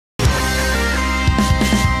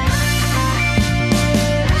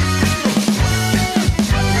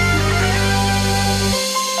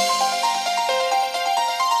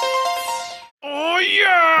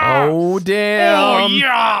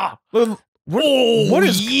Yeah. What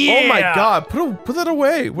is? Yeah. Oh my god! Put that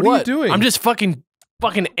away. What are you doing? I'm just fucking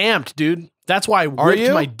amped, dude. That's why I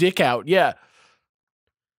whipped my dick out. Yeah.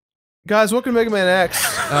 Guys, welcome to Megaman X.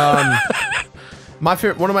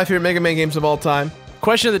 One of my favorite Mega Man games of all time.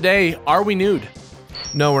 Question of the day: are we nude?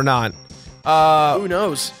 No, we're not. Who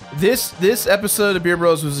knows? This episode of Beer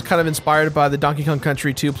Bros was kind of inspired by the Donkey Kong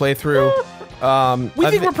Country 2 playthrough. We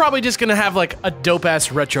think we're probably just gonna have like a dope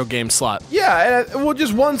ass retro game slot. Yeah, well,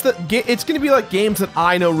 just ones that it's gonna be like games that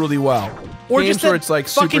I know really well, or games just where it's like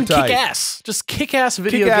fucking super tight. kick ass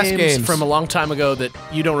video games from a long time ago that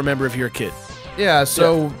you don't remember if you're a kid. Yeah.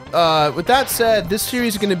 So with that said, this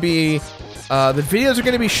series is gonna be the videos are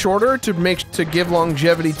gonna be shorter to give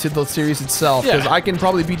longevity to the series itself. Because I can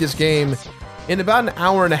probably beat this game in about an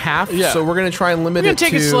hour and a half. Yeah. So we're gonna try and limit it. We're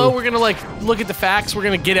gonna take it slow. We're gonna like look at the facts. We're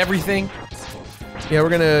gonna get everything. Yeah, we're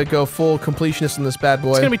gonna go full completionist in this bad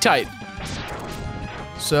boy. It's gonna be tight.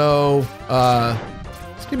 So,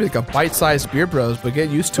 it's gonna be like a bite-sized Beer Bros, but get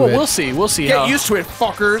used to it. We'll see. We'll see. Get used to it,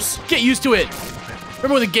 fuckers. Get used to it.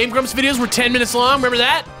 Remember when the Game Grumps videos were 10 minutes long? Remember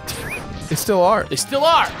that? They still are. They still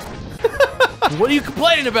are. What are you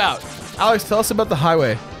complaining about? Alex, tell us about the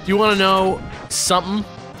highway. Do you want to know something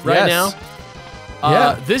right now?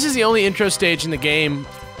 Yeah. This is the only intro stage in the game,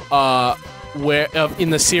 in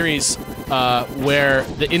the series, where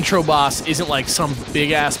the intro boss isn't like some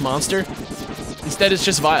big ass monster. Instead, it's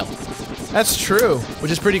just Vile. That's true.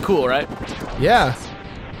 Which is pretty cool, right? Yeah.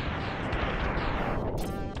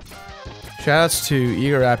 Shoutouts to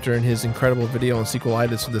Egoraptor and his incredible video on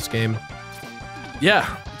sequelitis for this game.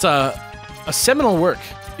 Yeah, it's a seminal work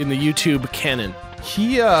in the YouTube canon.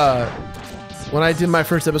 He, when I did my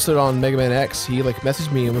first episode on Megaman X, he like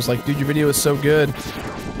messaged me and was like, dude, your video is so good.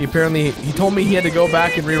 He told me he had to go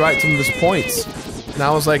back and rewrite some of his points. And I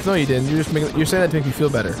was like, no, you didn't. You're saying that to make me feel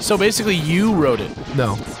better. So basically, you wrote it.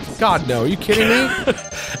 No. God, no. Are you kidding me?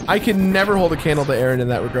 I can never hold a candle to Aaron in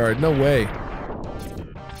that regard. No way.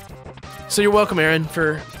 So you're welcome, Aaron,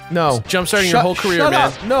 for jumpstarting your whole career, shut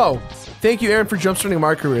man. Up. No. Thank you, Aaron, for jumpstarting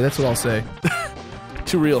my career. That's what I'll say.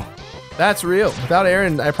 Too real. That's real. Without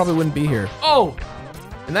Aaron, I probably wouldn't be here. Oh!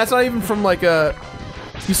 And that's not even from like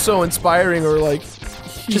he's so inspiring or like...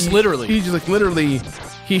 Just literally. He just like literally...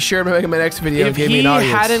 He shared my Megaman X video and gave me an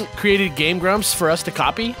audience. If he hadn't created Game Grumps for us to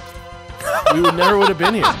copy, we never would have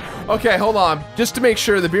been here. Okay, hold on. Just to make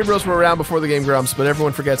sure, the Beer Bros were around before the Game Grumps, but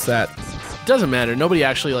everyone forgets that. Doesn't matter. Nobody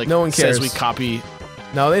actually like no one cares. says we copy.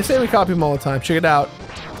 No, they say we copy them all the time. Check it out.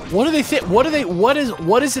 What do they think? What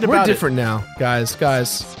is it about? We're different now, guys.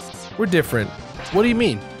 We're different. What do you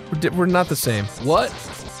mean? We're not the same. What?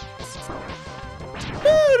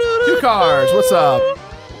 2 cars. What's up?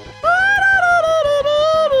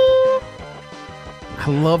 I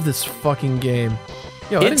love this fucking game.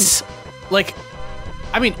 Yo, it's like,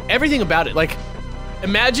 I mean, everything about it. Like,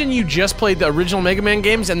 imagine you just played the original Mega Man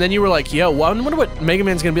games and then you were like, yo, well, I wonder what Mega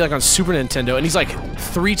Man's gonna be like on Super Nintendo. And he's like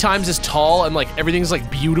 3 times as tall and like everything's like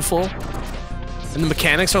beautiful. And the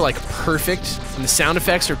mechanics are like perfect. And the sound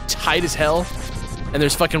effects are tight as hell. And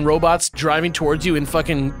there's fucking robots driving towards you in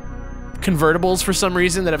fucking convertibles for some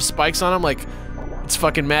reason that have spikes on them. Like, it's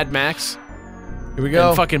fucking Mad Max. Here we go.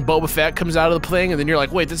 And fucking Boba Fett comes out of the thing, and then you're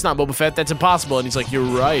like, wait, that's not Boba Fett, that's impossible. And he's like, you're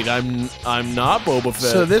right, I'm not Boba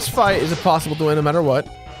Fett. So this fight is impossible to win no matter what.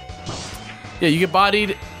 Yeah, you get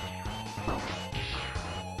bodied.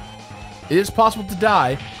 It is possible to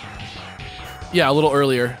die. Yeah, a little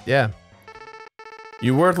earlier. Yeah.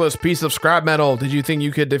 You worthless piece of scrap metal. Did you think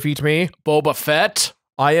you could defeat me? Boba Fett?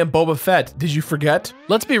 I am Boba Fett. Did you forget?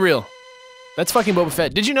 Let's be real. That's fucking Boba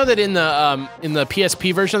Fett. Did you know that in the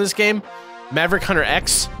PSP version of this game, Maverick Hunter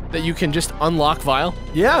X, that you can just unlock Vile?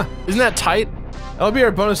 Yeah. Isn't that tight? That'll be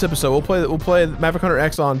our bonus episode. We'll play Maverick Hunter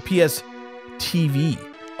X on PS TV.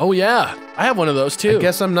 Oh yeah, I have one of those too. I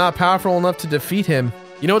guess I'm not powerful enough to defeat him.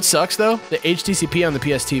 You know what sucks though? The HTCP on the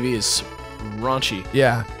PS TV is raunchy.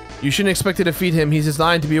 Yeah. You shouldn't expect to defeat him. He's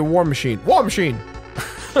designed to be a war machine. War machine!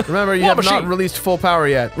 Remember, you have not released full power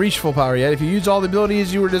yet. Reached full power yet. If you use all the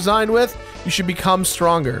abilities you were designed with, you should become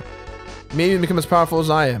stronger. Maybe become as powerful as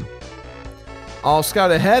I am. I'll scout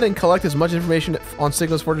ahead and collect as much information on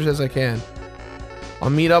Sigma's Fortress as I can. I'll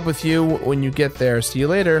meet up with you when you get there. See you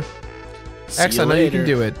later. X, I know you can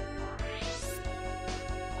do it.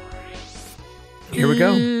 Here we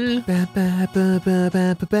go. We're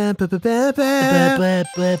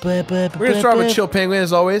gonna start with Chill Penguin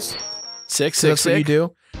as always. Sick. That's what you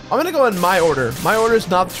do. I'm gonna go in my order. My order is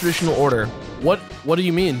not the traditional order. What do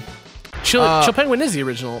you mean? Chill Penguin is the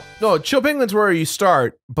original. No, Chill Penguin's where you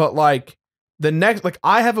start, but like the next, like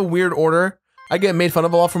I have a weird order. I get made fun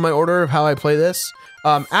of a lot for my order of how I play this.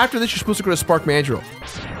 After this, you're supposed to go to Spark Mandrill.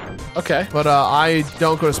 Okay. But I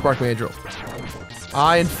don't go to Spark Mandrill.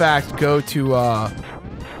 I, in fact, go to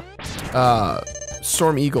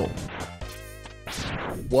Storm Eagle.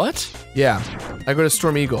 What? Yeah, I go to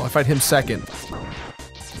Storm Eagle. I fight him second.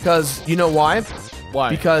 Because, you know why? Why?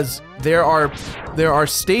 Because there are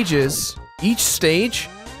stages. Each stage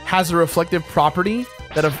has a reflective property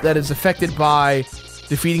that is affected by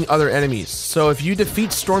defeating other enemies. So if you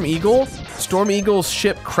defeat Storm Eagle's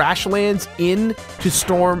ship crash lands in to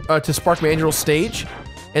Spark Mandrill stage,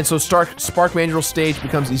 and so Spark Mandrill stage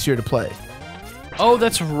becomes easier to play. Oh,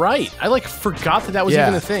 that's right. I like forgot that was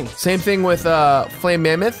even a thing. Same thing with Flame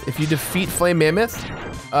Mammoth. If you defeat Flame Mammoth,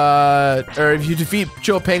 or if you defeat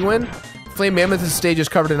Chill Penguin, Flame Mammoth's stage is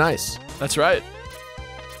covered in ice. That's right.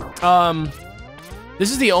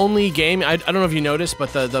 This is the only game, I don't know if you noticed,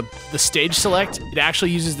 but the stage select, it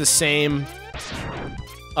actually uses the same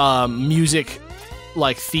music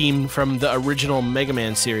like theme from the original Mega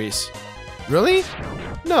Man series. Really?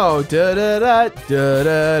 No. Da da da da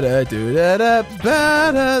da da da da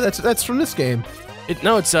da da. That's from this game.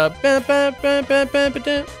 No, it's Oh,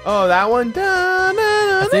 that one. Da, da,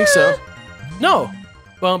 da, I think so. No.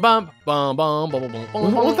 Bum, bum, bum, bum, bum, bum,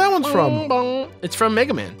 bum, What that one's from? It's from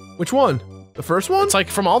Mega Man. Which one? The first one? It's like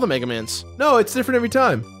from all the Mega Mans. No, it's different every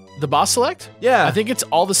time. The boss select? Yeah. I think it's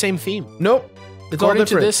all the same theme. Nope. It's all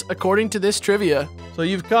different. According to this trivia. So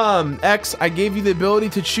you've come. X, I gave you the ability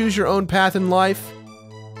to choose your own path in life.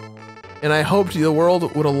 And I hoped the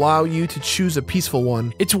world would allow you to choose a peaceful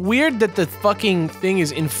one. It's weird that the fucking thing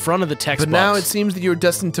is in front of the text box. But now it seems that you're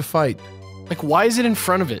destined to fight. Like, why is it in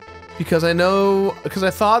front of it? Because I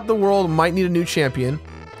thought the world might need a new champion.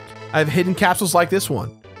 I've hidden capsules like this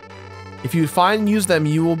one. If you find and use them,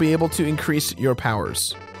 you will be able to increase your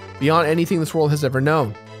powers beyond anything this world has ever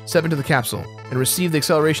known. Step into the capsule and receive the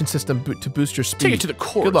acceleration system to boost your speed. Take it to the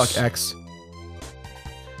course. Good luck, X.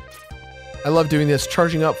 I love doing this,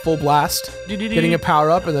 charging up full blast, getting a power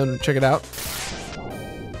up, and then check it out.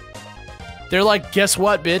 They're like, guess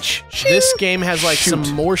what, bitch? Shing. This game has like Shoot.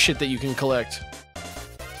 some more shit that you can collect.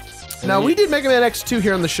 Now, we did Mega Man X2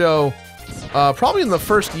 here on the show, probably in the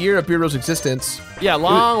first year of Bureau's existence. Yeah,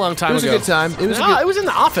 long time ago. It was a good time. It was in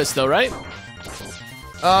the office though, right?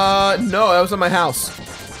 No, I was at my house.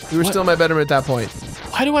 We were still in my bedroom at that point.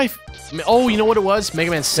 Why do I... Oh, you know what it was?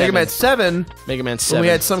 Mega Man 7. Mega Man 7. Mega Man 7. When we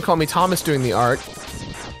had some call me Thomas doing the art.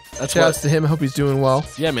 That's Shout outs to him. I hope he's doing well.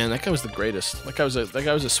 Yeah, man, that guy was the greatest. That guy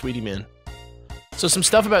was a sweetie, man. So some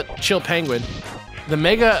stuff about Chill Penguin.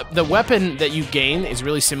 The weapon that you gain is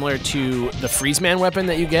really similar to the Freeze Man weapon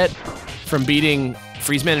that you get from beating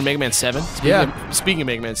Freeze Man in Mega Man 7. Speaking of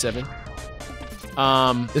Mega Man 7.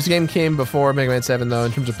 This game came before Mega Man 7, though,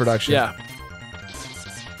 in terms of production. Yeah.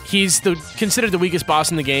 He's considered the weakest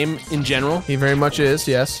boss in the game in general. He very much is,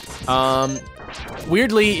 yes.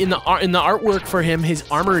 Weirdly, in the artwork for him, his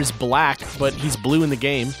armor is black, but he's blue in the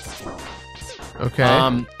game. Okay.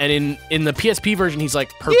 And in the PSP version, he's like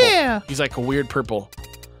purple. Yeah. He's like a weird purple.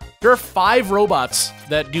 There are 5 robots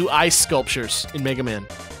that do ice sculptures in Mega Man.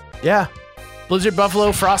 Yeah. Blizzard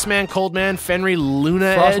Buffalo, Frostman, Coldman, Fenry,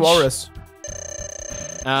 Luna Frost Edge. Walrus.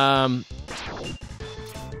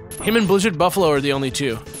 Him and Blizzard Buffalo are the only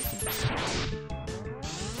 2.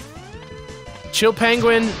 Chill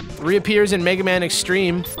Penguin reappears in Mega Man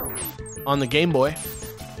Extreme on the Game Boy.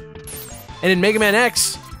 And in Mega Man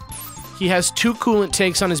X, he has 2 coolant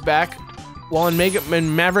tanks on his back, while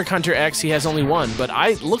in Maverick Hunter X, he has only 1. But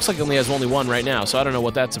looks like he only has only 1 right now, so I don't know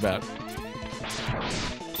what that's about.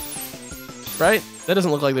 Right? That doesn't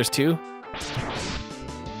look like there's 2.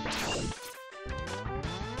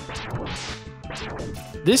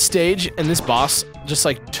 This stage and this boss just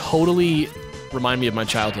like totally remind me of my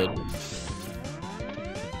childhood.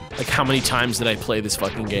 Like, how many times did I play this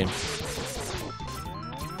fucking game?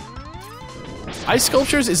 Ice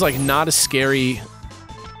sculptures is like not a scary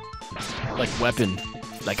like weapon.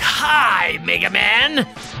 Like, hi, Mega Man!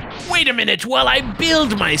 Wait a minute while I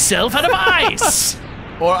build myself out of ice!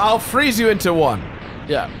 Or I'll freeze you into one.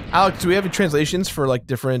 Yeah. Alex, do we have any translations for like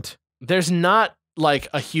different... There's not like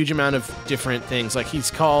a huge amount of different things. Like,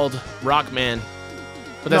 he's called Rockman.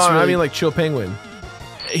 But that's no, really, I mean like Chill Penguin.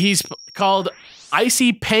 He's called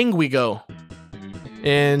Icy Penguigo.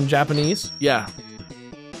 In Japanese? Yeah.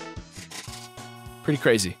 Pretty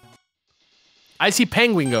crazy. Icy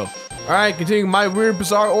Penguingo. Alright, continuing my weird,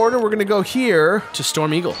 bizarre order, we're gonna go here... To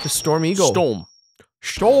Storm Eagle. To Storm Eagle.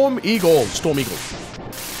 Storm Eagle. Storm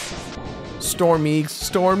Eagle.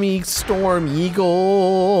 Storm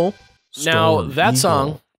Eagle. Now, that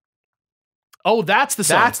song... Oh, that's the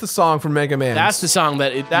song. That's the song from Mega Man. That's the song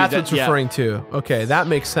that... That's what it's referring to. Okay, that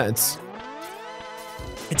makes sense.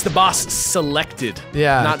 It's the boss selected.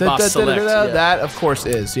 Yeah. Not boss select. Yeah. That, of course,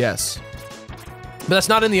 is. Yes. But that's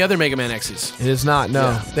not in the other Mega Man X's. It is not.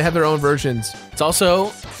 No. Yeah. They have their own versions. It's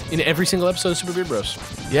also in every single episode of Super Beard Bros.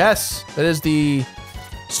 Yes. That is the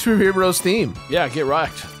Super Beard Bros theme. Yeah, get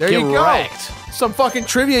wrecked. There get you go. Wrecked. Some fucking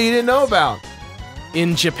trivia you didn't know about.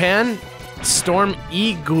 In Japan, Storm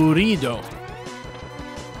Igurido.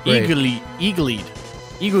 Great.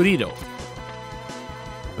 Igurido.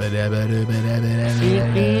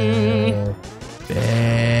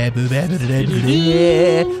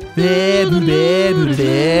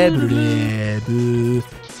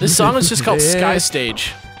 This song is just called Sky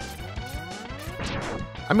Stage.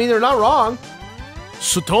 I mean, they're not wrong.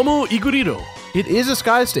 Sutomu Igurido. It is a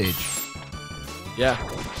sky stage. Yeah.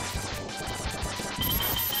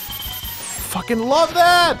 Fucking love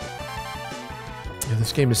that. Yeah,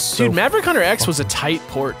 this game is so. Dude, Maverick Hunter X was a tight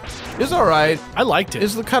port. It's all right. I liked it.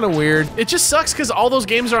 It's kind of weird. It just sucks because all those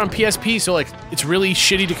games are on PSP, so like it's really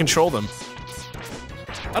shitty to control them.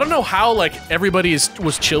 I don't know how like everybody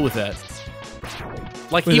was chill with that.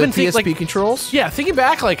 Like With even the PSP like, controls. yeah, thinking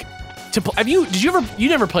back, like you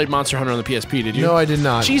never played Monster Hunter on the PSP, did you? No, I did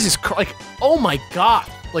not. Jesus Christ! Like, oh my god!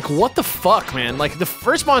 Like, what the fuck, man? Like, the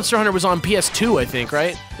first Monster Hunter was on PS2, I think,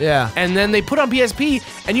 right? Yeah. And then they put on PSP,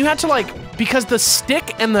 and you had to like, because the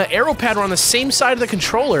stick and the arrow pad were on the same side of the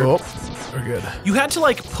controller. Oh, we're good. You had to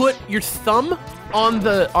like put your thumb on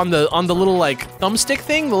the little like thumbstick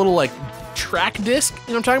thing, the little like track disc,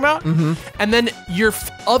 you know what I'm talking about? Mm-hmm. And then your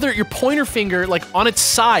pointer finger like on its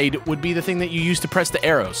side would be the thing that you use to press the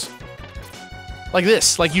arrows. Like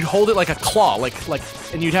this, like you'd hold it like a claw, like,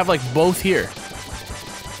 and you'd have like both here.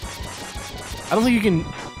 I don't think you can.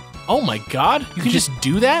 Oh my god, you can just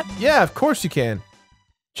do that? Yeah, of course you can.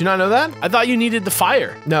 Did you not know that? I thought you needed the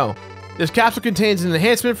fire. No. This capsule contains an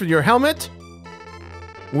enhancement for your helmet,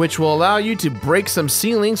 which will allow you to break some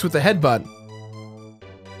ceilings with a headbutt.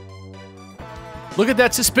 Look at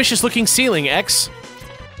that suspicious looking ceiling, X.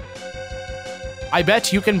 I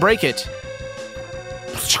bet you can break it.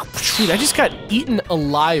 Dude, I just got eaten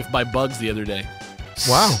alive by bugs the other day.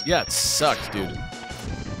 Wow. Yeah, it sucked, dude.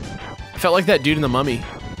 I felt like that dude in The Mummy.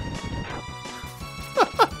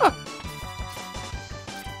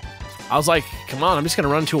 I was like, come on, I'm just gonna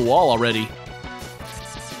run into a wall already.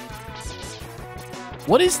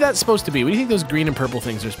 What is that supposed to be? What do you think those green and purple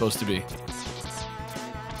things are supposed to be?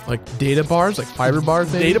 Like data bars, like fiber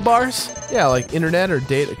bars, maybe? Data bars? Yeah, like internet or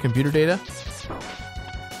data, computer data.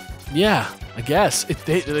 Yeah, I guess.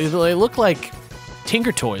 They look like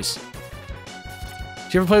Tinker Toys.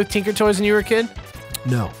 Did you ever play with Tinker Toys when you were a kid?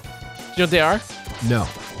 No. Do you know what they are? No.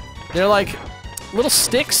 They're like little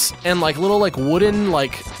sticks and like little like wooden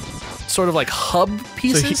like sort of like hub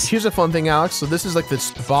pieces. So here's a fun thing, Alex. So this is like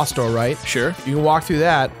this boss door, right? Sure. You can walk through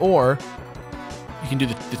that, or you can do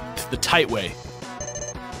the tight way.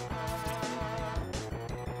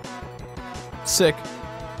 Sick.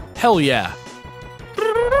 Hell yeah.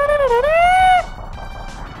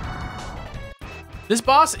 This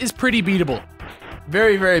boss is pretty beatable.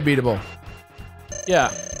 Very, very beatable.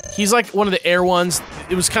 Yeah. He's like one of the air ones.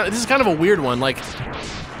 This is kind of a weird one. Like,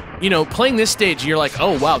 you know, playing this stage, you're like,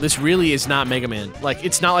 oh wow, this really is not Mega Man. Like,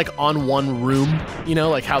 it's not like on one room, you know,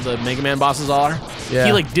 like how the Mega Man bosses are. Yeah.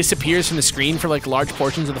 He like disappears from the screen for like large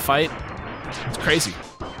portions of the fight. It's crazy.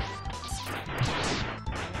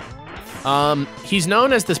 He's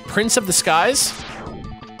known as the Prince of the Skies.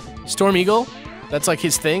 Storm Eagle. That's like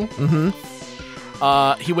his thing.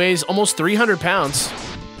 Mm-hmm. He weighs almost 300 pounds.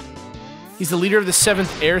 He's the leader of the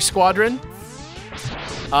 7th Air Squadron.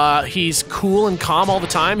 He's cool and calm all the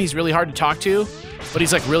time. He's really hard to talk to, but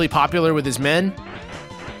he's like really popular with his men.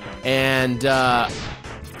 And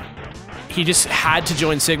he just had to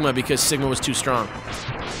join Sigma because Sigma was too strong.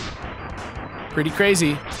 Pretty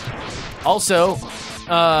crazy. Also,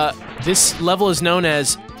 this level is known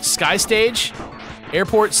as Sky Stage,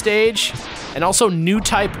 Airport Stage, and also New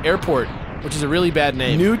Type Airport, which is a really bad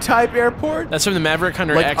name. New Type Airport? That's from the Maverick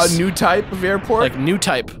Hunter like X. A new type of airport? Like new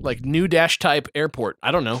type, like new dash type airport.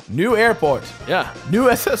 I don't know. New airport. Yeah. New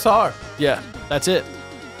SSR. Yeah, that's it.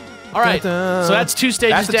 All right, Da-da. so that's 2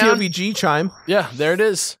 stages down. down. That's the TOVG chime. Yeah, there it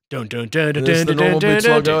is. Dun, dun, dun, dun, This is the dun, normal dun, Boots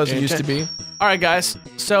dun, logo dun, as it dun, used to dun. be. All right, guys.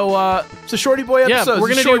 So It's a shorty boy episode. yeah,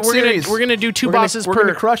 we're It's a gonna short series. we're gonna do two bosses We're per.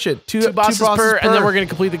 gonna crush it. Two Bosses per, and then we're gonna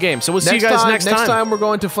complete the game. So we'll see you guys next time. Next time we're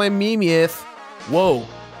going to Flame Mimieth. Whoa,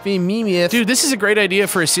 dude, this is a great idea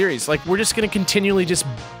for a series. Like we're just gonna continually just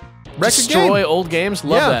destroy old games.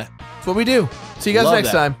 Love that. That's what we do. See you guys Love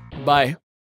next that. time. Bye.